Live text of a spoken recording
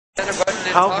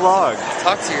How vlog?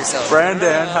 Talk to yourself.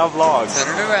 Brandon, how vlog?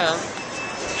 Turn it around.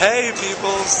 Hey,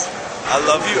 peoples. I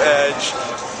love you, Edge.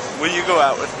 Will you go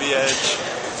out with me, Edge?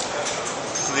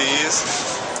 Please.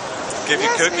 Give you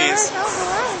cookies.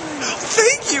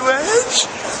 Thank you, Edge.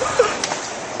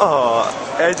 Oh,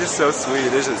 Edge is so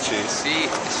sweet, isn't she? She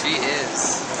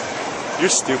is. You're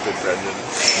stupid, Brendan.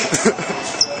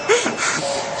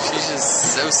 She's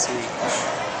just so sweet.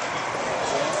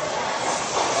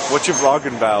 What you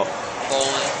vlogging about?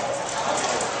 Bowling.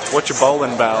 What you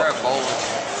bowling about? We're at bowling.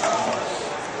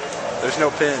 There's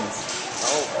no pins.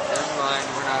 Oh, never mind.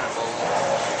 We're not at bowling.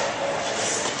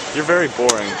 You're very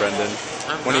boring, Brendan.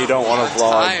 When you don't want to I'm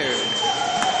vlog. tired.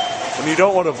 When you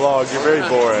don't want to vlog, you're very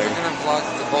boring. I'm gonna vlog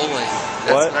the bowling.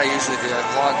 That's what I usually do. I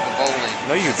vlog the bowling.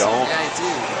 No, you don't. Yeah, I do.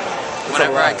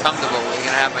 Whenever I come to bowling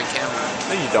and I have my camera.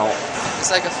 No, you don't.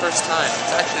 It's like a first time.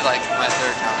 It's actually like my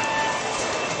third time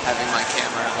having my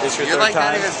camera. It's your You're third like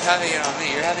not time? even having it on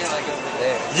me. You're having it like over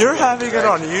there. You're having it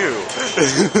on you.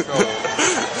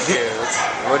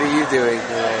 What are you doing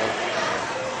today?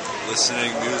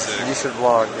 Listening music. You should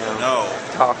vlog now. No.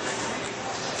 Talk.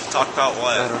 Talk about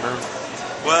what? I don't know.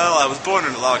 Well, I was born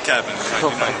in a log cabin in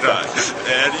 1999.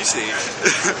 And you see.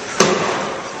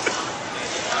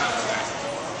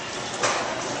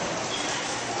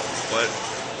 What?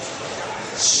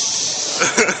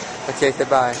 Okay,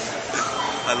 goodbye.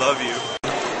 I love you.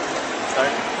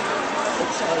 Sorry.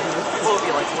 People will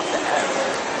be like, what the heck?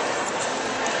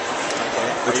 Okay.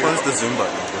 Which one's the zoom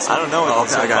button? I don't know what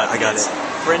the zoom button I got is. it.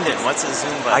 Brendan, what's a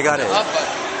zoom button? I got it. Up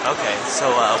button. Okay, so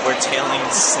we're tailing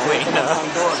Selena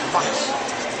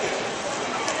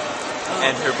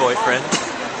and her boyfriend.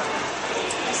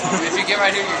 If you get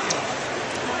right here, you're good.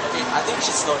 I think we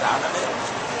should slow down a bit.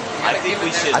 I think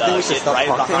we should get stop right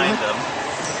talking. behind them.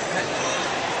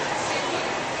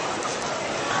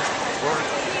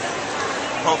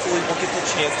 Hopefully we'll get the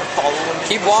chance to follow them.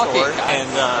 Keep walking. And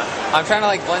I'm trying to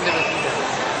like blend in with you.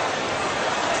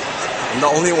 I'm the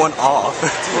only one off.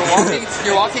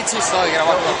 You're walking too slow. You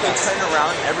gotta walk if they fast. turn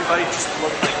around, everybody just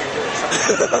look like you're doing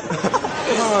something.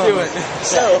 Do it.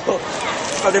 So,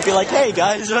 or they'd be like, "Hey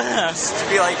guys," just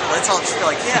be like, let's all just be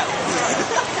like, "Yeah."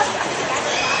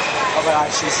 Oh my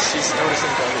gosh, she's noticing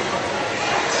Cody.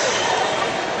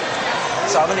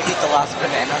 So I'm gonna eat the last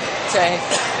banana. Say,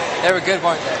 they were good,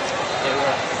 weren't they? They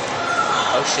were.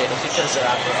 Oh shit! Because they're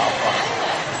after all.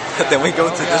 Then we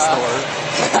go to this door.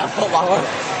 Hold on.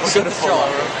 We're gonna fall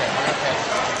over. Okay.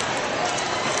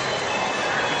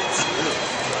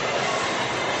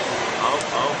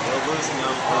 Oh, we're losing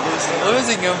them. We're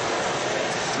losing him.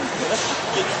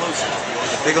 Get closer.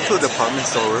 If they go to a department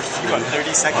store, we're You got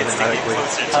 30 seconds to get automatically.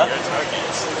 closer to your target.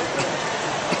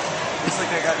 Looks like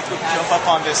I gotta go jump up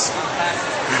on this.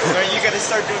 Or you gotta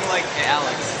start doing like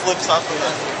Alex. flips off of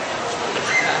that.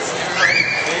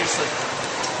 There's like.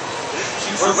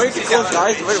 We're way too close,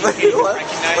 guys. Wait, what?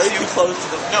 Way too close to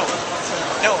them.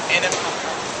 No, and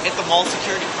if the mall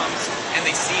security comes and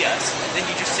they see us, then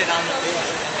you just sit on the bed.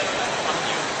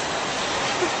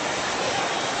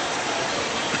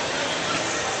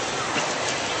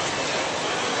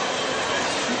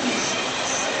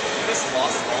 You just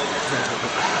lost all your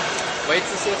time. Wait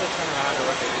to see if they turn around or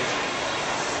what they do.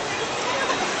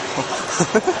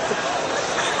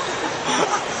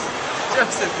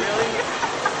 Joseph, really?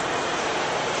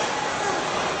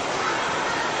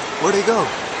 Where'd he go?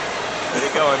 Where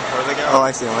they going? Where they going? Oh,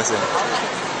 I see him. I see him.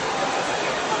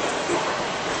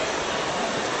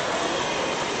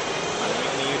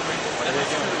 What are they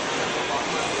doing?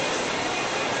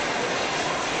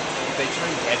 If they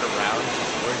turn dead around,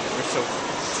 we're so.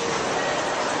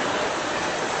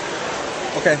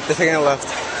 Okay, they're taking a left.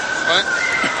 What?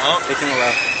 Oh, Taking a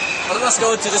left. let's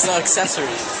go to this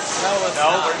accessories. No,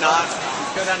 we're not.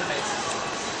 Go down to Mason.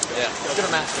 Yeah. Go to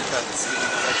Master Truck. That's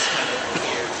kind of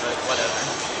weird, but whatever.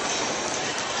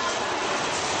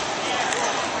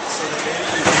 So the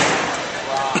video.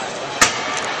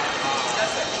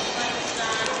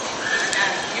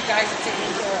 You guys are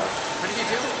taking care of. What did you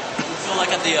do? We feel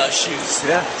like at the shoes.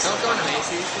 Yeah. Don't go into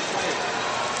Macy's. It's late.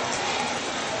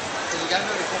 So you gotta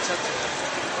know to catch up to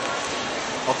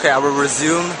them. Okay, I will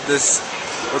resume this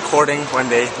recording when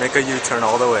they make a U-turn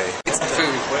all the way. It's the food.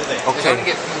 Where are they? They're going to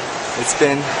Okay, get food. it's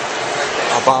been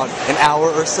about an hour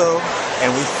or so,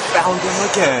 and we found them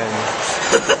again.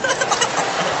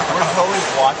 We're always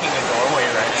blocking a doorway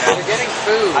right now. They're getting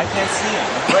food. I can't see them.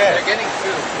 Where? They're getting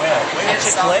food. Where? At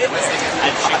Chick-fil-A? Chick-fil-A.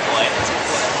 At Chick-fil-A.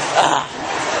 Ah.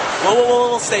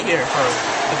 We'll stay here for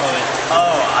the moment.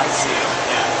 Oh, I see.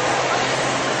 Yeah.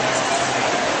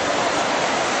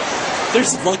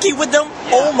 There's Monkey with them?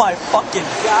 Yeah. Oh my fucking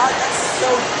god, that's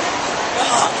so...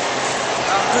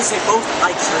 Because they both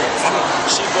like shrimp.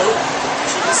 She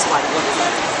just like looked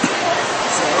at it.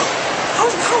 So, how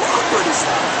awkward is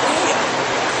that? Damn.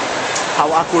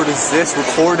 How awkward is this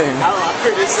recording? How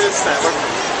awkward is this that we're...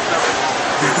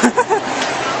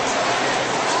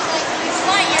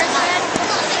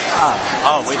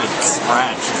 Oh, we didn't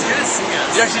scratch. She's gonna see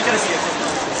us. Yeah, she's gonna see us.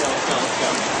 Let's go.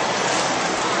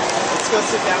 Let's go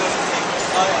sit down on the thing.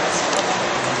 Oh, yeah.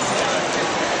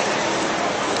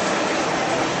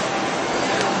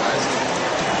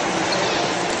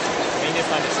 We need to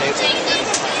find a table.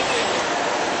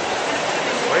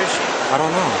 Where is she? I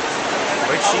don't know.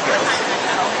 Where'd she go?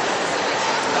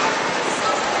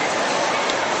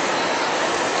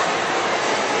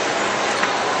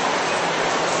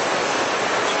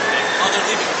 Oh, they're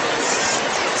leaving.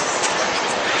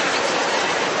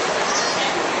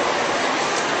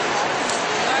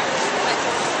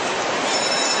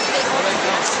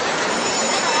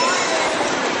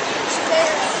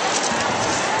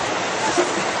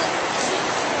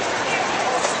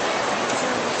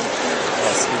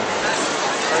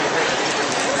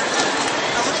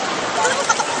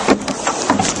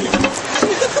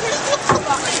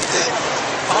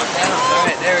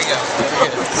 There we go.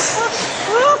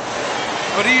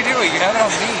 What are you doing? You have it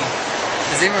on me.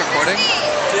 Is it even recording?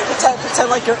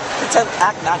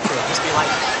 Act natural. Just be like,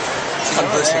 She's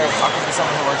over there talking to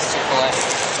someone who works at Chick-fil-A.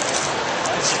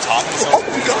 is she talking to someone?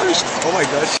 Oh my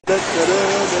gosh.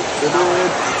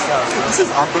 This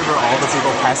is awkward for all the people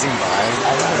passing by.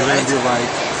 They're gonna be like,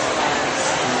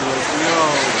 yo.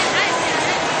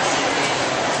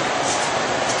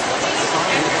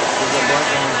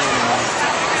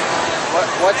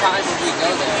 What time did we go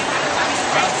there?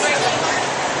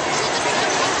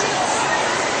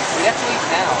 We have to leave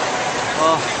now.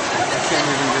 Oh, I can't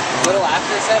even get A little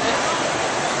after 7?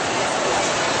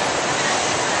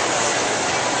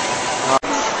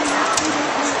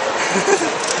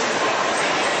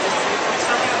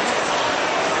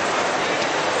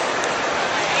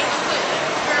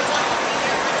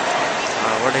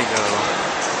 Where'd he go?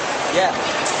 Yeah.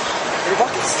 They're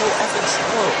walking so effing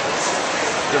slow.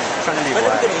 They're trying to be When are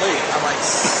we black. gonna leave? I'm like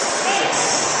 6.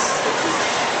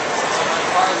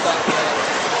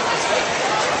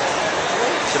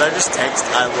 Should I just text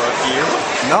I love you?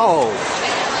 No.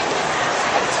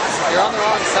 You're on the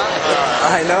wrong side.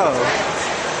 I know.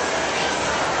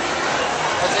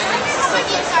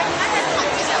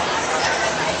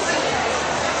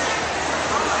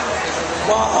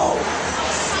 Whoa!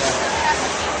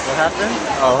 What happened?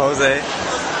 Oh, Jose.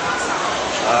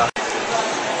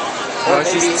 Oh,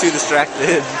 she's too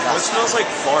distracted. That smells like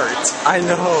fart. I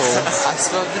know. I've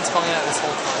been smelling that this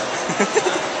whole time.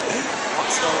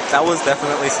 That was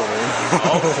definitely Celine.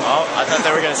 Oh, I thought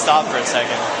they were gonna stop for a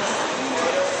second.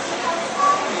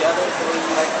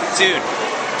 Dude,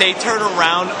 they turn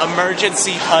around,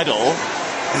 emergency huddle,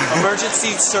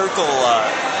 emergency circle.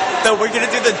 No, we're gonna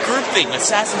do the group thing,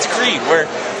 Assassin's Creed, where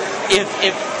if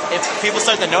people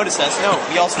start to notice us, no,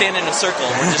 we all stand in a circle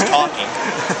and we're just talking,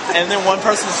 and then one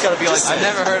person's gotta be like, I've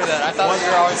never heard of that. I thought you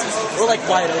were always listening. we're like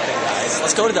wide open, guys.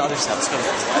 Let's go to the other side. Let's go to the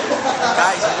other side.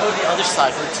 Guys, let's go to the other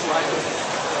side. We're too wide open.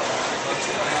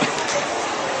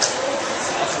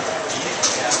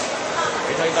 Are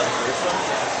you talking about the first one?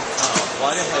 Well,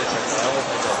 I didn't play the first one. I only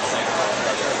played the second one.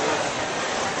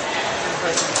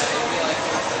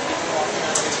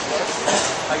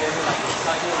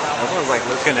 Everyone's like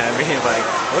looking at me like,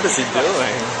 what is he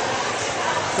doing?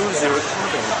 Who is he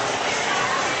recording?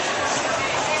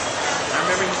 I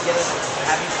remember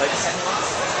having played the second one.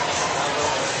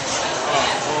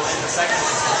 Well, in the second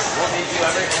one, in the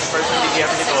first one, did you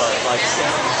ever get to like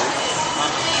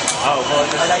Oh, well,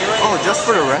 Oh, just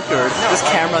for the record, this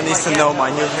camera needs to know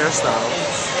my new hairstyle.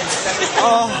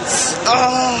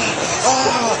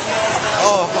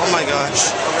 Oh my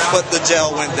gosh. But the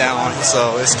gel went down,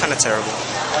 so it's kind of terrible.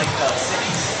 like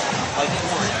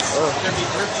there'd be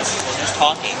groups of people just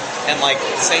talking and like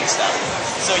saying stuff.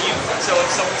 So if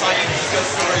someone's talking, you just go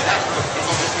story that group and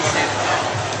you just be standing there.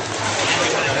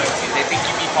 They think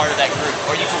you'd be part of that group,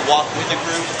 or you can walk with a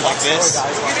group like this.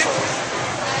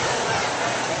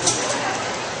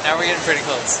 Now we're getting pretty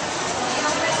close.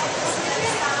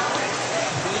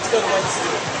 We need to go to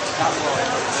Wednesday.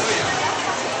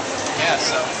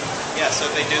 Yeah, so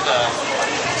they do the.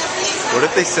 What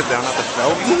if they sit down at the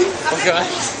belt? Oh god.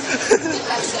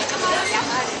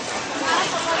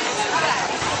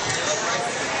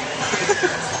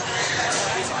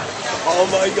 Oh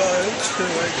my gosh.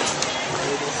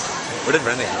 Where did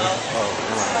Brendan go?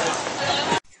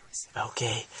 Oh,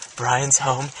 Okay, Brian's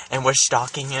home, and we're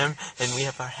stalking him, and we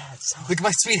have our hats on. Look at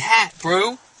my sweet hat,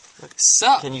 bro.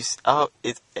 Sup? Can you? Oh,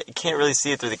 it can't really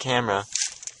see it through the camera.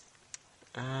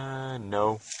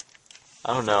 No.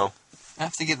 I don't know. I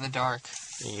have to get in the dark.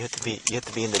 You have to be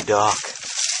in the dark.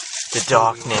 The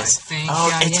darkness.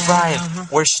 Oh, it's yeah, Brian.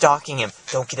 We're stalking him.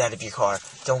 Don't get out of your car.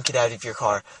 Don't get out of your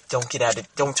car. Don't get out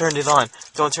of... Don't turn it on.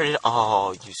 Don't turn it...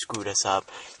 Oh, you screwed us up.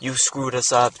 You screwed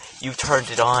us up. You turned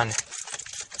it on.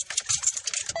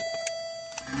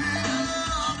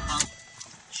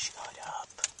 Shut up.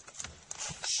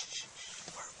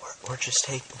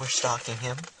 We're stalking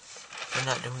him. We're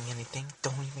not doing anything.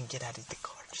 Don't even get out of the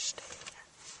car. Just stay there.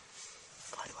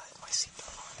 Why do I have my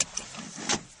seatbelt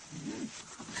on?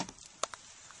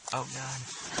 Oh,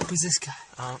 God. Who's this guy?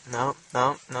 Oh, no.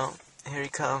 Here he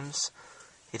comes.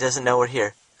 He doesn't know we're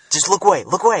here. Just look away.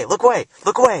 Look away. Look away.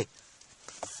 Look away.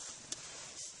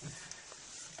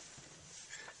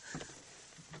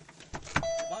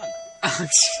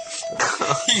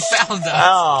 He found us.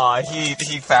 Oh,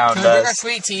 he found Can we bring our us.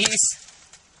 sweet teas?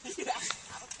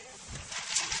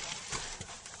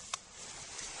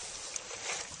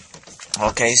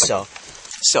 Okay, so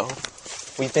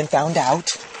we've been found out.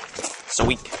 So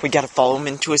we gotta follow him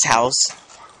into his house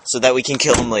so that we can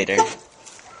kill him later.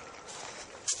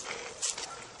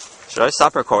 Should I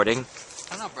stop recording?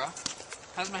 I don't know, bro.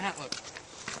 How's my hat look?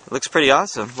 It looks pretty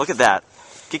awesome. Look at that.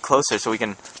 Get closer so we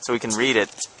can read it.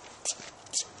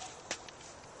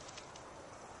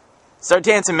 Start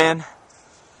dancing, man.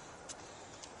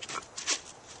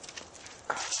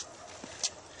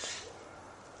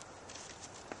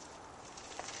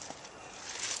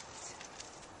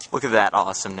 Look at that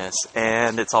awesomeness.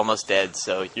 And it's almost dead,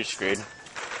 so you're screwed.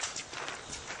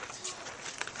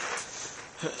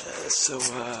 How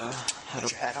do...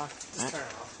 Put your hat on. Just turn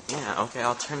it off. Yeah, okay,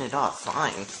 I'll turn it off.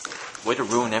 Fine. Way to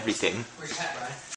ruin everything. Where's your hat, Ryan?